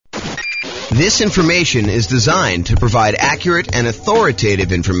This information is designed to provide accurate and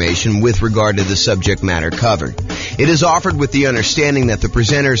authoritative information with regard to the subject matter covered. It is offered with the understanding that the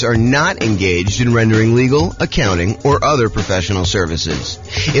presenters are not engaged in rendering legal, accounting, or other professional services.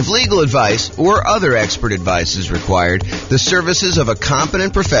 If legal advice or other expert advice is required, the services of a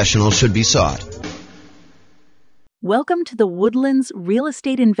competent professional should be sought. Welcome to the Woodlands Real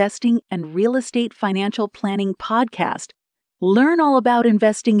Estate Investing and Real Estate Financial Planning podcast. Learn all about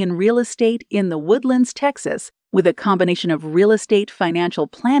investing in real estate in the Woodlands, Texas, with a combination of real estate financial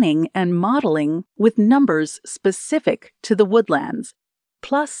planning and modeling with numbers specific to the Woodlands,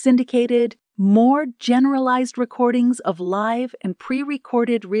 plus syndicated, more generalized recordings of live and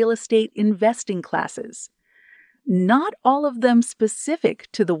pre-recorded real estate investing classes. Not all of them specific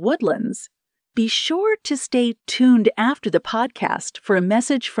to the Woodlands. Be sure to stay tuned after the podcast for a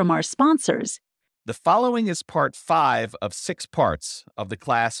message from our sponsors. The following is part 5 of 6 parts of the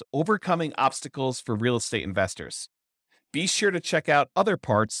class Overcoming Obstacles for Real Estate Investors. Be sure to check out other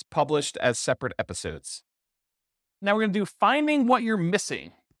parts published as separate episodes. Now we're going to do finding what you're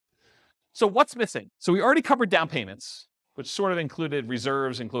missing. So what's missing? So we already covered down payments, which sort of included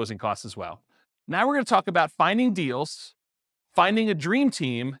reserves and closing costs as well. Now we're going to talk about finding deals, finding a dream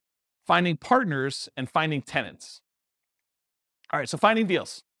team, finding partners, and finding tenants. All right, so finding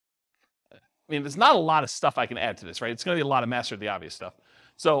deals. I mean, there's not a lot of stuff I can add to this, right? It's going to be a lot of master the obvious stuff.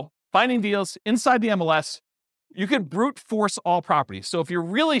 So finding deals inside the MLS, you can brute force all properties. So if you're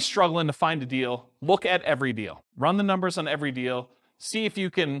really struggling to find a deal, look at every deal. Run the numbers on every deal. See if you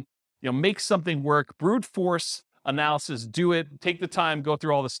can, make something work. Brute force analysis, do it. Take the time, go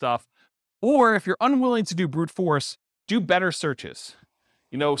through all the stuff. Or if you're unwilling to do brute force, do better searches.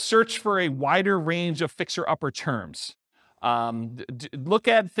 Search for a wider range of fixer-upper terms. Look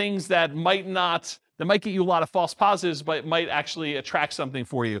at things that might get you a lot of false positives, but might actually attract something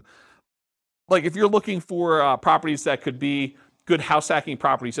for you. Like if you're looking for properties that could be good house hacking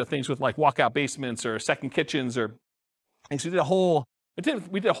properties, so things with like walkout basements or second kitchens or things. We did a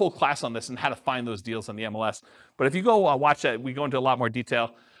whole class on this and how to find those deals on the MLS. But if you go watch that, we go into a lot more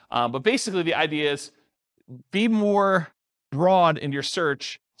detail. But basically the idea is be more broad in your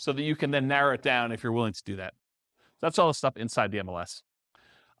search so that you can then narrow it down if you're willing to do that. That's all the stuff inside the MLS.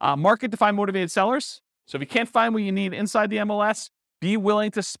 Market to find motivated sellers. So if you can't find what you need inside the MLS, be willing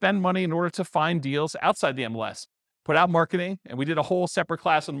to spend money in order to find deals outside the MLS. Put out marketing, and we did a whole separate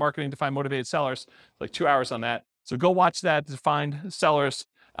class on marketing to find motivated sellers, like 2 hours on that. So go watch that to find sellers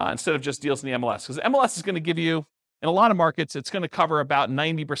instead of just deals in the MLS. Because MLS is going to give you, in a lot of markets, it's going to cover about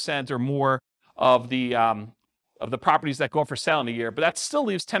 90% or more of the properties that go up for sale in a year. But that still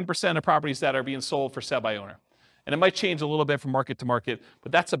leaves 10% of properties that are being sold for sale by owner. And it might change a little bit from market to market,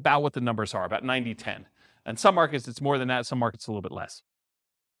 but that's about what the numbers are, about 90-10. And some markets, it's more than that. Some markets, a little bit less.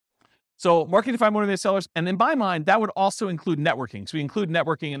 So marketing to find motivated sellers. And in my mind, that would also include networking. So we include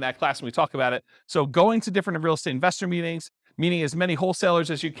networking in that class when we talk about it. So going to different real estate investor meetings, meeting as many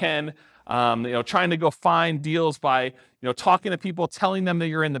wholesalers as you can, trying to go find deals by, talking to people, telling them that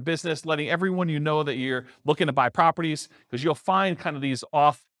you're in the business, letting everyone that you're looking to buy properties, because you'll find kind of these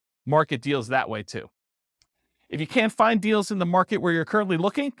off-market deals that way too. If you can't find deals in the market where you're currently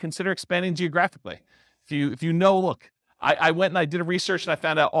looking, consider expanding geographically. If you know, look, I went and I did a research and I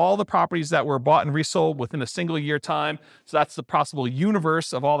found out all the properties that were bought and resold within a single year time. So that's the possible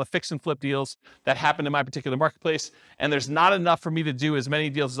universe of all the fix and flip deals that happened in my particular marketplace. And there's not enough for me to do as many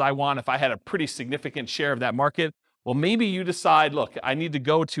deals as I want if I had a pretty significant share of that market. Well, maybe you decide, look, I need to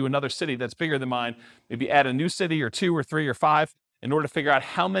go to another city that's bigger than mine, maybe add a new city or 2 or 3 or 5 in order to figure out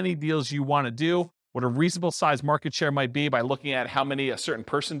how many deals you want to do, what a reasonable size market share might be by looking at how many a certain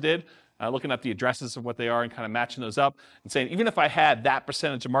person did, looking up the addresses of what they are and kind of matching those up and saying, even if I had that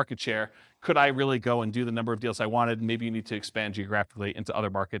percentage of market share, could I really go and do the number of deals I wanted? And maybe you need to expand geographically into other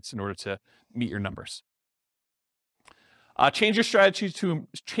markets in order to meet your numbers. Change your strategy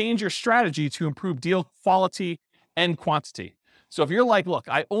to improve deal quality and quantity. So if you're like, look,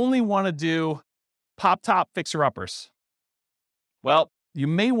 I only want to do top fixer-uppers. Well, you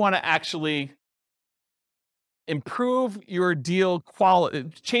may want to actually improve your deal quality,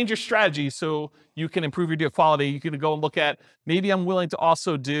 change your strategy so you can improve your deal quality. You can go and look at, maybe I'm willing to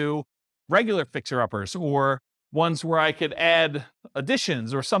also do regular fixer-uppers or ones where I could add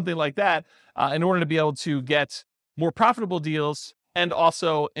additions or something like that in order to be able to get more profitable deals and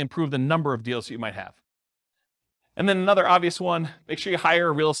also improve the number of deals that you might have. And then another obvious one, make sure you hire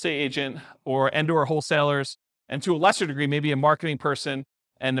a real estate agent or wholesalers, and to a lesser degree, maybe a marketing person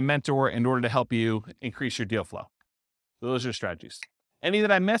and a mentor in order to help you increase your deal flow. So those are strategies. Any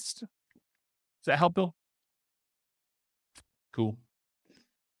that I missed? Does that help, Bill? Cool.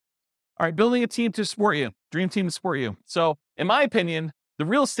 All right, building a team to support you, dream team to support you. So in my opinion, the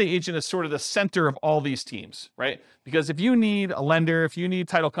real estate agent is sort of the center of all these teams, right? Because if you need a lender, if you need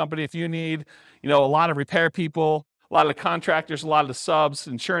title company, if you need, a lot of repair people, a lot of the contractors, a lot of the subs,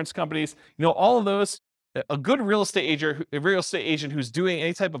 insurance companies, all of those, a good real estate agent who's doing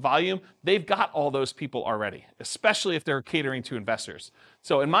any type of volume, they've got all those people already, especially if they're catering to investors.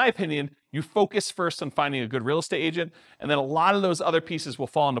 So in my opinion, you focus first on finding a good real estate agent, and then a lot of those other pieces will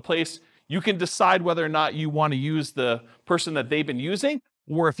fall into place. You can decide whether or not you want to use the person that they've been using,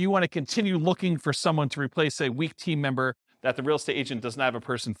 or if you want to continue looking for someone to replace a weak team member that the real estate agent doesn't have a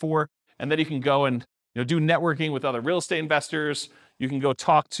person for. And then you can go and do networking with other real estate investors. You can go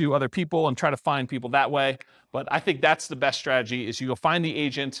talk to other people and try to find people that way. But I think that's the best strategy, is you go find the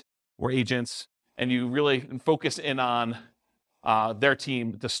agent or agents and you really focus in on their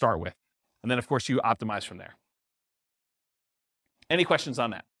team to start with. And then, of course, you optimize from there. Any questions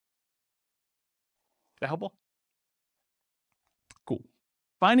on that? Is that helpful? Cool.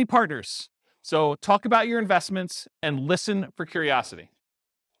 Finding partners. So talk about your investments and listen for curiosity.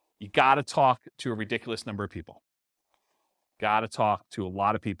 You got to talk to a ridiculous number of people. Got to talk to a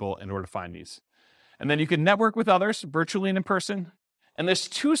lot of people in order to find these. And then you can network with others, virtually and in person. And there's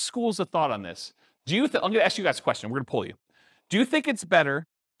two schools of thought on this. I'm going to ask you guys a question. We're going to poll you. Do you think it's better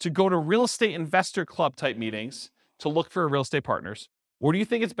to go to real estate investor club type meetings to look for real estate partners? Or do you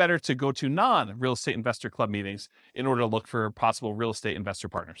think it's better to go to non-real estate investor club meetings in order to look for possible real estate investor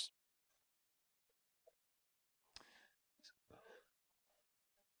partners?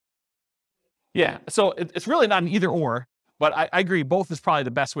 Yeah, so it's really not an either or, but I agree both is probably the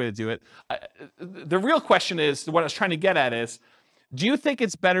best way to do it. The real question is, what I was trying to get at is, do you think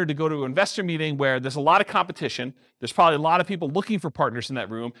it's better to go to an investor meeting where there's a lot of competition, there's probably a lot of people looking for partners in that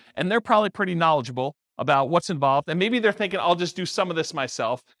room, and they're probably pretty knowledgeable about what's involved, and maybe they're thinking, I'll just do some of this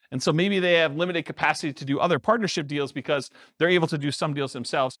myself, and so maybe they have limited capacity to do other partnership deals because they're able to do some deals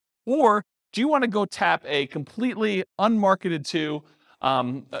themselves? Or do you want to go tap a completely unmarketed to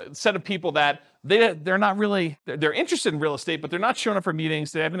set of people that they're not really, they're interested in real estate, but they're not showing up for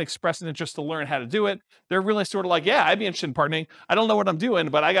meetings. They haven't expressed an interest to learn how to do it. They're really sort of like, yeah, I'd be interested in partnering. I don't know what I'm doing,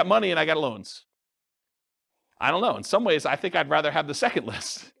 but I got money and I got loans. I don't know. In some ways, I think I'd rather have the second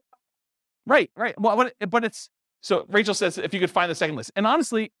list. Right. Well, but it's, so Rachel says, if you could find the second list. And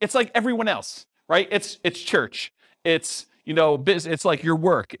honestly, it's like everyone else, right? It's church. It's, business. It's like your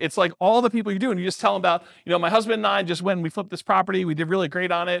work. It's like all the people you do. And you just tell them about, my husband and I just went and we flipped this property. We did really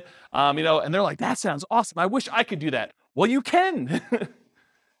great on it. And they're like, that sounds awesome. I wish I could do that. Well, you can,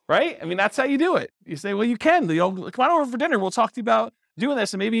 right? I mean, that's how you do it. You say, well, you can, come on over for dinner. We'll talk to you about doing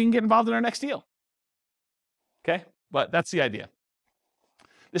this and maybe you can get involved in our next deal. Okay. But that's the idea.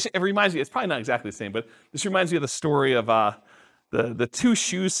 It reminds me, it's probably not exactly the same, but this reminds me of the story of the two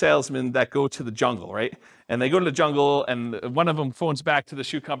shoe salesmen that go to the jungle, right? And they go to the jungle and one of them phones back to the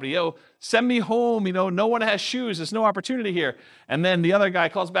shoe company, yo, send me home, no one has shoes, there's no opportunity here. And then the other guy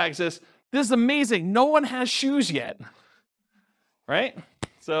calls back and says, this is amazing, no one has shoes yet, right?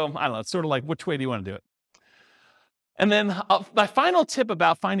 So, I don't know, it's sort of like, which way do you want to do it? And then my final tip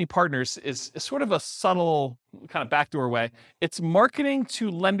about finding partners is sort of a subtle kind of backdoor way. It's marketing to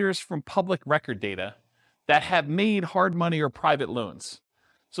lenders from public record data that have made hard money or private loans.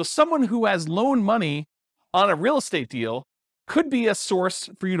 So someone who has loaned money on a real estate deal could be a source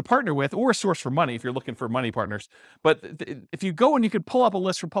for you to partner with, or a source for money if you're looking for money partners. But if you go and you could pull up a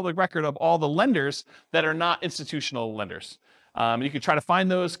list from public record of all the lenders that are not institutional lenders. You could try to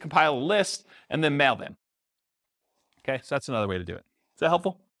find those, compile a list, and then mail them. Okay, so that's another way to do it. Is that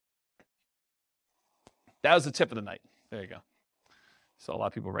helpful? That was the tip of the night. There you go. So a lot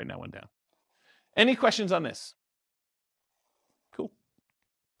of people writing that one down. Any questions on this? Cool.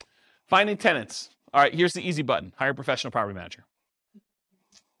 Finding tenants. All right, here's the easy button. Hire a professional property manager.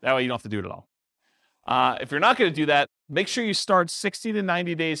 That way you don't have to do it at all. If you're not going to do that, make sure you start 60 to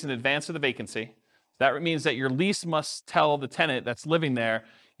 90 days in advance of the vacancy. That means that your lease must tell the tenant that's living there,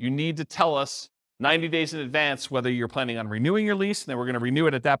 you need to tell us 90 days in advance whether you're planning on renewing your lease, and then we're going to renew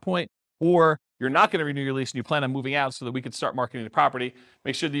it at that point, or you're not going to renew your lease and you plan on moving out so that we can start marketing the property.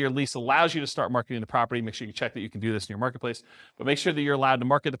 Make sure that your lease allows you to start marketing the property. Make sure you check that you can do this in your marketplace, but make sure that you're allowed to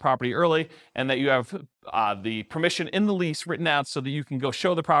market the property early and that you have the permission in the lease written out so that you can go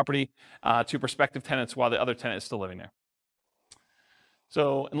show the property to prospective tenants while the other tenant is still living there.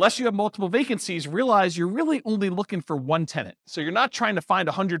 So unless you have multiple vacancies, realize you're really only looking for one tenant. So you're not trying to find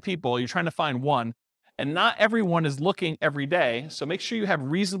 100 people, you're trying to find one. And not everyone is looking every day. So make sure you have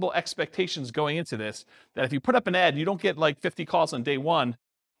reasonable expectations going into this, that if you put up an ad and you don't get like 50 calls on day one,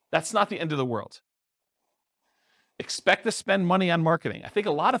 that's not the end of the world. Expect to spend money on marketing. I think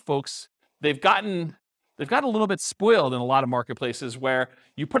a lot of folks they've gotten a little bit spoiled in a lot of marketplaces where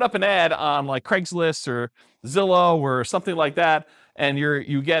you put up an ad on like Craigslist or Zillow or something like that, and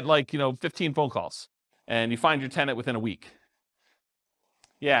you get 15 phone calls, and you find your tenant within a week.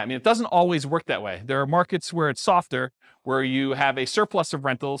 Yeah, I mean, it doesn't always work that way. There are markets where it's softer, where you have a surplus of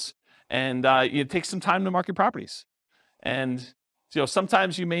rentals, and it takes some time to market properties. And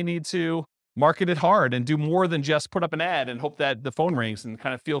sometimes you may need to market it hard and do more than just put up an ad and hope that the phone rings and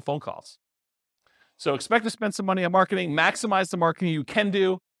kind of field phone calls. So expect to spend some money on marketing, maximize the marketing you can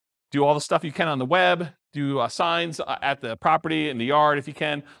do all the stuff you can on the web, do signs at the property, in the yard if you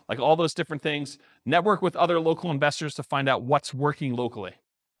can, like all those different things. Network with other local investors to find out what's working locally.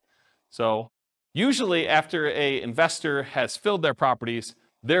 So usually after an investor has filled their properties,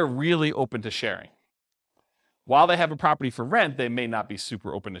 they're really open to sharing. While they have a property for rent, they may not be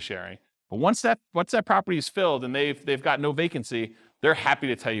super open to sharing. But once that property is filled and they've got no vacancy, they're happy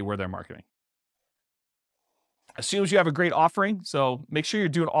to tell you where they're marketing. Assumes you have a great offering, so make sure you're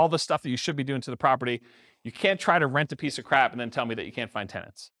doing all the stuff that you should be doing to the property. You can't try to rent a piece of crap and then tell me that you can't find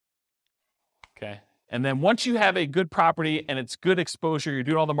tenants. Okay? And then once you have a good property and it's good exposure, you're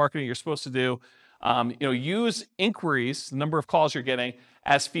doing all the marketing you're supposed to do, use inquiries, the number of calls you're getting,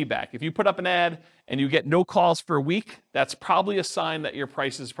 as feedback. If you put up an ad and you get no calls for a week, that's probably a sign that your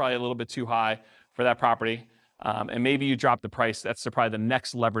price is probably a little bit too high for that property. And maybe you drop the price. That's probably the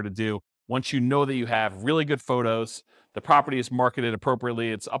next lever to do. Once you know that you have really good photos, the property is marketed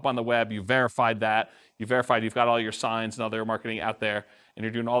appropriately, it's up on the web, you verified that, you've got all your signs and other marketing out there, and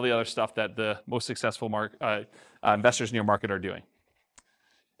you're doing all the other stuff that the most successful investors in your market are doing.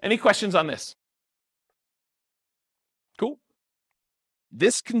 Any questions on this? Cool.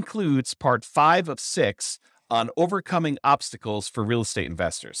 This concludes part 5 of 6 on overcoming obstacles for real estate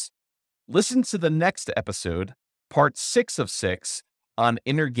investors. Listen to the next episode, part 6 of 6, on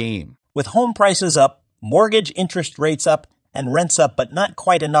inner game. With home prices up, mortgage interest rates up, and rents up, but not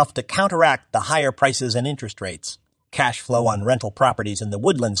quite enough to counteract the higher prices and interest rates, cash flow on rental properties in the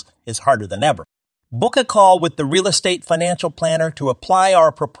Woodlands is harder than ever. Book a call with the Real Estate Financial Planner to apply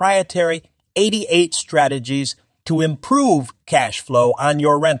our proprietary 88 strategies to improve cash flow on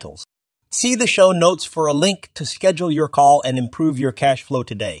your rentals. See the show notes for a link to schedule your call and improve your cash flow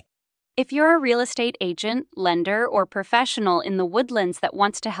today. If you're a real estate agent, lender, or professional in the Woodlands that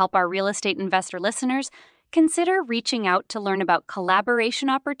wants to help our real estate investor listeners, consider reaching out to learn about collaboration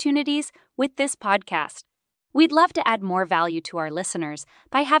opportunities with this podcast. We'd love to add more value to our listeners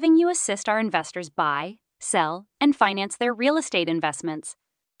by having you assist our investors buy, sell, and finance their real estate investments.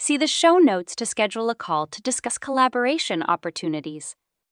 See the show notes to schedule a call to discuss collaboration opportunities.